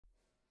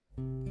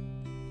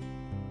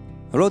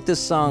I wrote this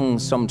song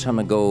some time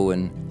ago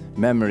in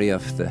memory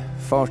of the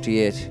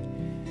 48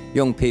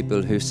 young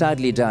people who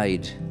sadly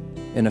died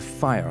in a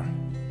fire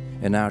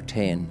in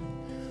Artane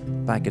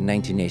back in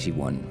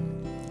 1981.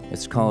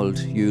 It's called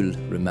You'll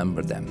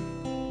Remember Them.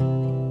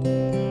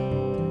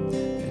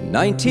 In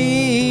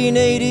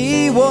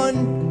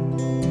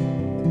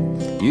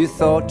 1981, you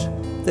thought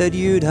that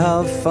you'd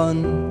have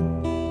fun.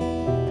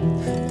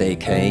 They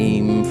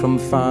came from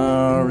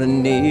far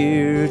and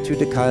near to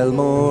the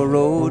Kylemore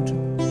Road,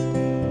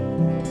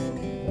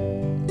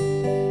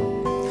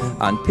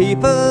 and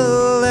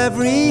people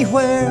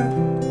everywhere,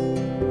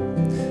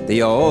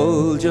 they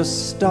all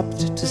just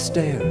stopped to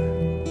stare.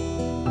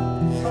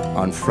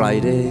 On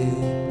Friday,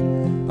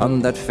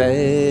 on that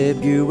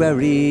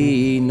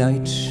February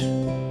night,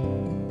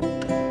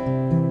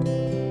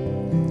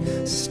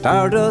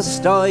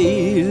 Stardust,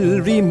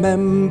 I'll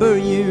remember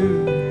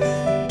you.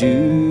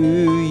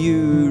 Do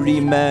you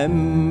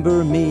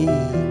remember me?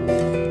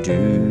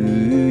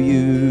 Do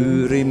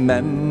you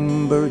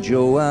remember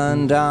Joe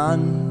and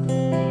Anne?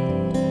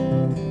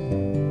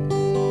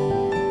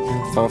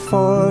 For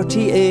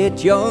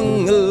 48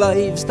 young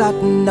lives that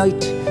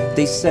night,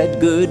 they said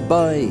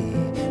goodbye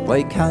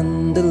by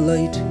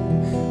candlelight.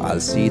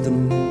 I'll see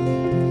them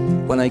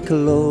when I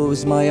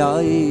close my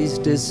eyes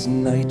this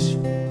night.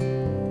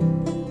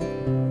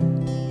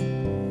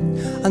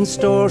 And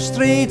Store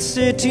Street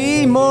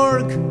City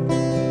Morgue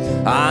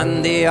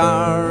and the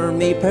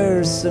army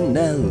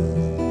personnel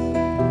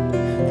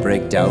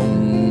break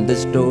down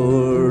this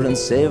door and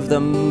save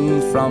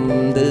them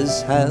from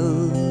this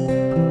hell.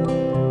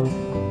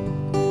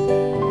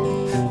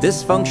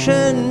 This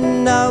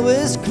function now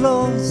is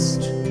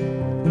closed.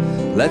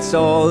 Let's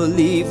all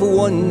leave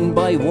one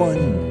by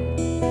one.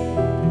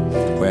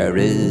 Where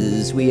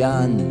is wee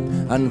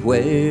Anne and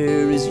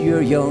where is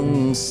your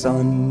young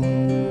son?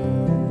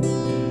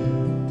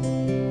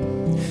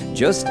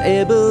 Just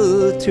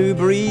able to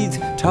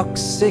breathe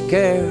toxic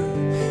air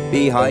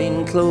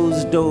behind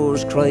closed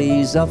doors,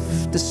 cries of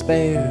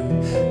despair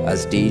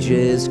as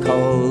DJs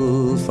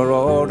call for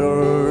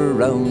order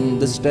round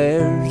the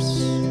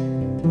stairs.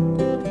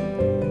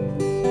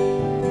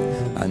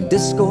 And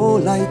disco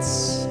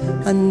lights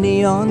and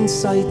neon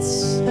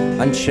sights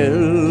and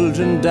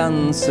children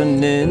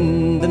dancing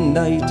in the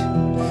night.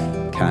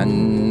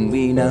 Can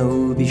we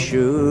now be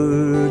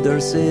sure they're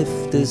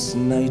safe this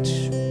night?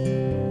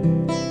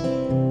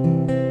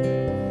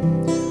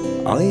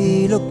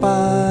 I look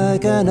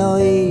back and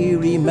I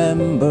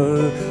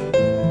remember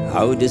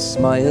how they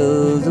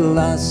smiled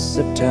last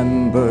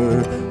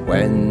September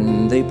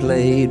when they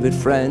played with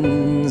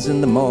friends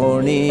in the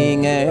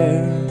morning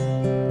air.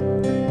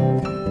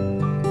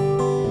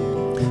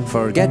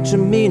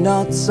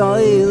 Forget-me-nots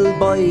I'll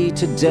buy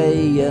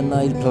today, and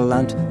I'll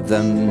plant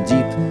them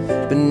deep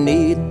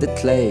beneath the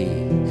clay.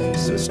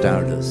 So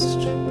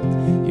Stardust,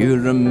 you'll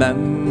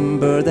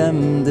remember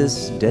them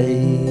this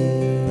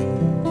day.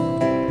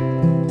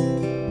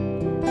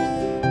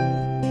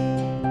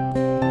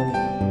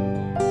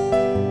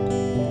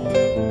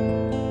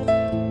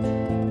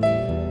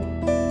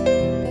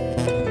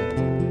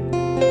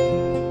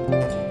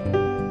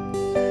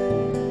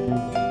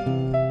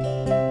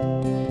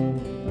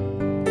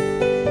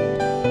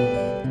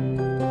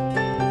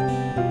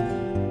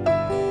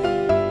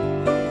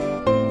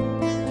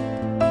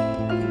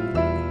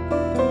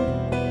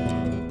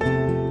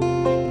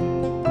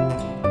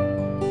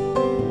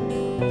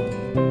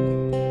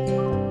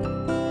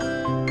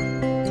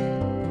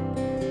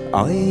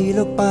 I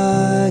look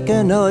back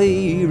and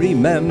I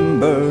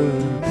remember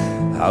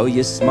how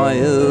you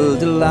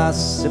smiled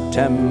last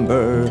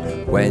September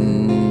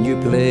when you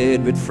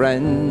played with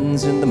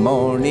friends in the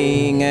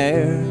morning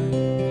air.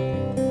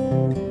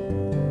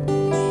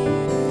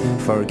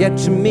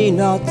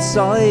 Forget-me-nots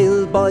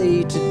I'll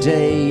buy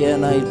today,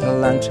 and I'll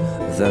plant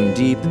them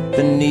deep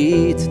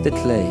beneath the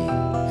clay.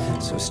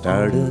 So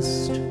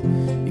Stardust,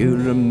 you'll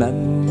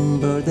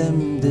remember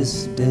them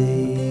this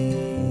day.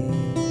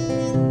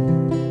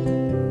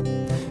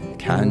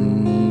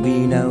 Can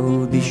we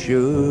now be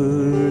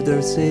sure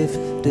they're safe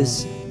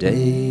this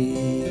day?